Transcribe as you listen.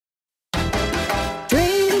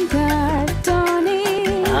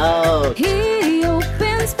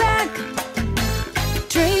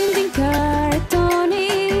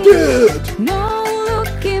no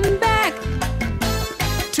looking back.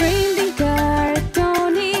 Trading card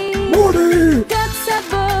Tony. Morning! That's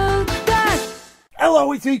about that.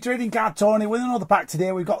 Hello, it's me, Trading Card Tony, with another pack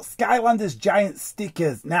today. We've got Skylanders giant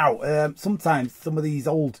stickers. Now, sometimes some of these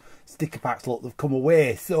old sticker packs, look, they've come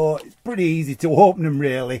away, so it's pretty easy to open them,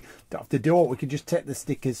 really. Don't have to do it. We can just take the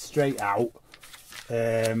stickers straight out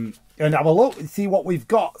and have a look and see what we've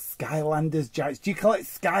got. Skylanders giants. Do you collect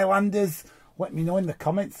Skylanders? Let me know in the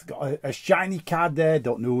comments. Got a shiny card there.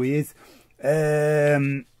 Don't know who he is.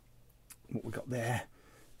 What we got there?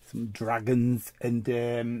 Some dragons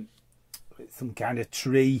and some kind of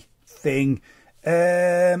tree thing.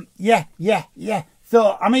 Yeah.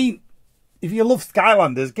 So, I mean, if you love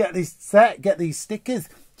Skylanders, get this set, get these stickers.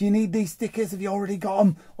 Do you need these stickers? Have you already got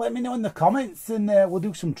them? Let me know in the comments and we'll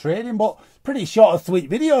do some trading. But pretty short and sweet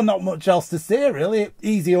video, not much else to say really.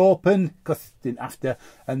 Easy open, because didn't have to.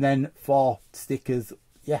 And then 4 stickers.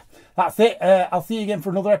 Yeah, that's it. I'll see you again for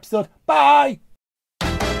another episode. Bye!